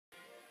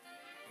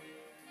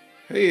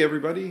Hey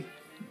everybody,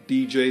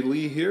 DJ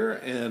Lee here,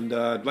 and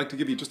I'd like to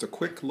give you just a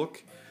quick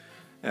look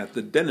at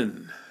the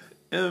Denon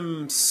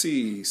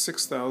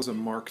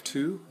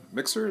MC6000mk2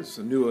 mixer. It's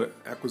a new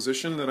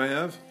acquisition that I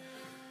have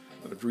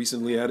that I've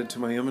recently added to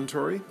my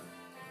inventory.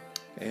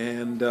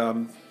 And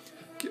a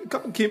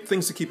couple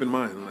things to keep in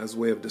mind as a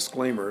way of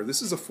disclaimer.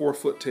 This is a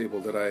 4-foot table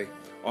that I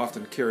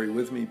often carry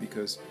with me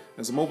because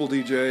as a mobile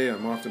DJ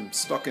I'm often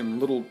stuck in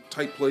little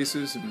tight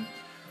places, and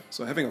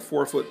so having a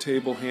 4-foot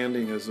table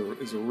handy is a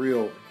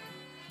real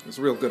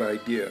good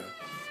idea.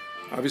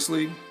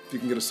 Obviously, if you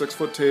can get a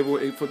 6-foot table,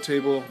 8-foot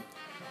table,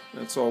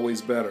 that's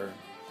always better.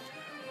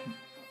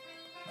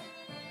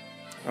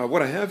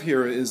 What I have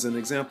here is an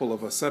example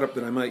of a setup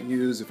that I might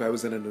use if I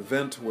was at an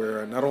event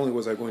where not only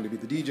was I going to be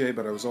the DJ,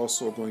 but I was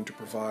also going to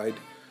provide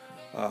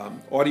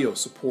audio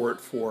support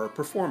for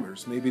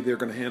performers. Maybe they're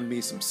going to hand me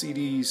some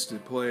CDs to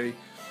play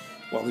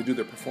while they do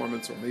their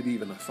performance, or maybe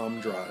even a thumb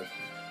drive.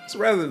 So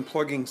rather than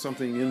plugging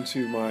something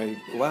into my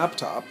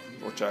laptop,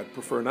 which I'd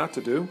prefer not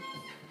to do,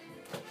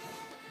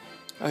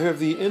 I have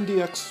the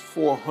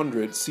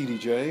NDX400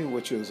 CDJ,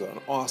 which is an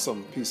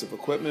awesome piece of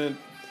equipment.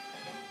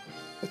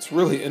 It's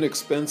really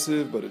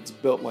inexpensive, but it's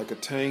built like a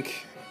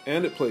tank,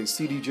 and it plays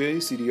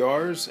CDJs,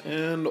 CDRs,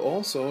 and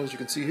also, as you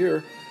can see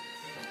here,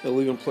 it'll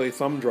even play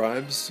thumb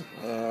drives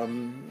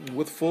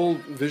with full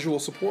visual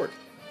support.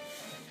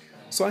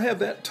 So I have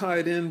that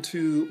tied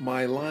into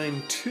my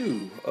line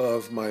 2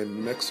 of my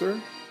mixer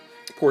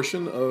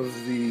portion of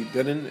the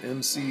Denon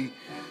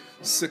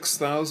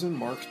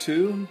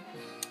MC6000mk2.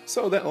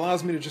 So that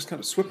allows me to just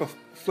kind of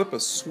flip a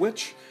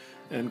switch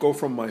and go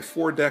from my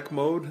 4-deck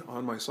mode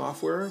on my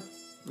software,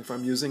 if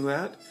I'm using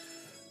that,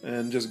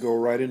 and just go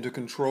right into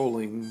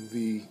controlling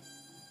the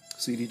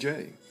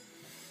CDJ.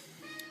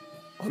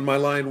 On my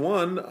line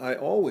 1, I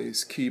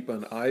always keep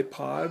an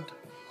iPod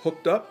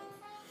hooked up.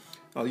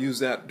 I'll use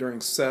that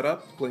during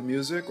setup to play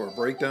music, or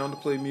breakdown to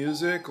play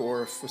music,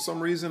 or if for some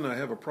reason I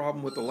have a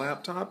problem with the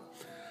laptop,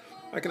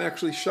 I can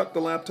actually shut the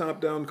laptop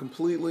down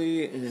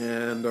completely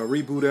and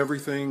reboot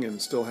everything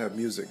and still have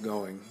music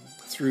going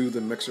through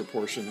the mixer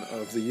portion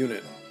of the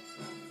unit.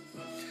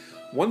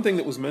 One thing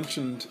that was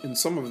mentioned in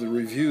some of the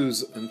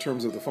reviews in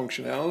terms of the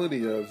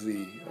functionality of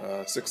the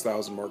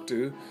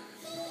 6000mk2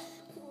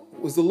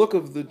 was the look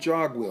of the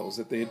jog wheels,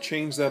 that they had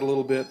changed that a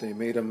little bit. They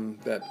made them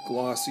that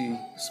glossy,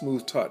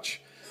 smooth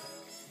touch.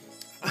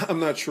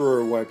 I'm not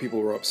sure why people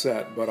were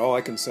upset, but all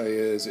I can say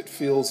is it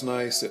feels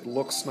nice, it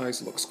looks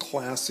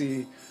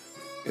classy.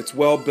 It's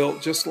well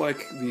built, just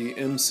like the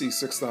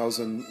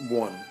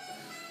MC6001.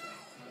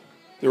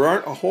 There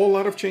aren't a whole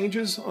lot of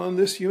changes on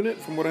this unit,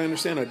 from what I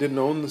understand. I didn't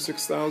own the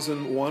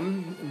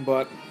 6001,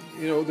 but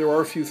there are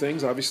a few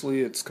things.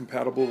 Obviously, it's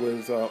compatible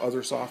with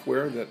other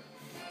software that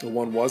the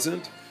one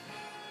wasn't.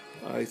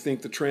 I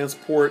think the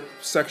transport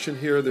section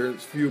here, there's a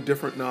few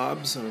different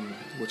knobs,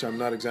 which I'm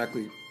not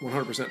exactly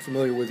 100%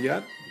 familiar with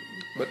yet,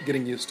 but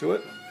getting used to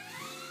it.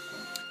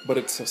 But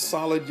it's a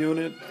solid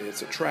unit,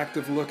 it's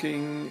attractive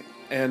looking,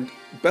 and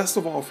best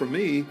of all for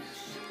me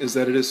is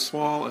that it is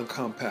small and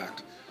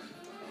compact.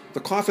 The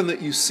coffin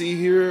that you see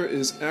here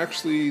is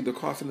actually the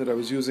coffin that I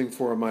was using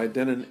for my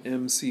Denon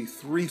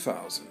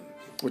MC6000,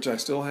 which I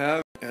still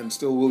have and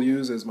still will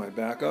use as my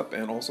backup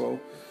and also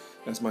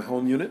as my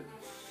home unit.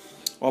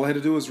 All I had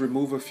to do was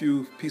remove a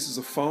few pieces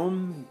of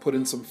foam, put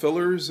in some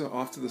fillers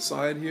off to the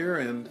side here,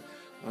 and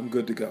I'm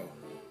good to go.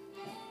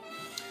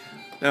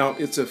 Now,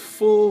 it's a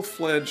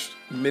full-fledged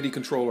MIDI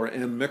controller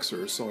and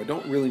mixer, so I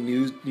don't really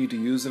need to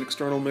use an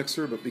external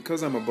mixer, but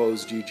because I'm a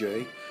Bose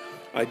DJ,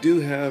 I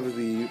do have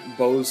the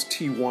Bose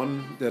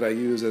T1 that I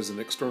use as an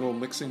external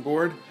mixing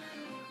board,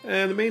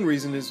 and the main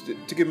reason is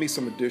to give me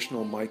some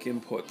additional mic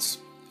inputs.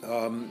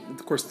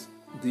 Of course,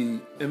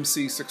 the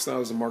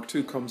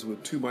MC6000mk2 comes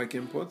with 2 mic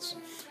inputs,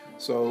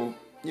 so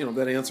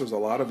that answers a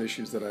lot of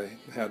issues that I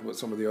had with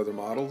some of the other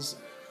models.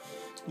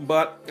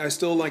 But I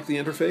still like the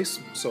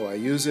interface, so I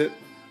use it,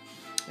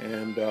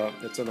 and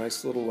it's a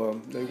nice little,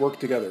 they work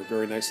together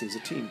very nicely as a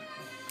team.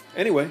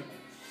 Anyway,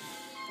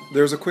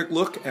 there's a quick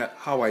look at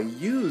how I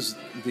use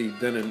the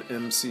Denon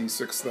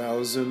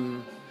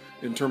MC6000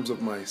 in terms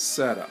of my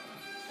setup.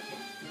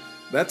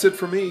 That's it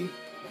for me,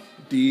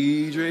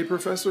 DJ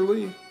Professor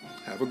Lee.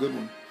 Have a good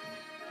one.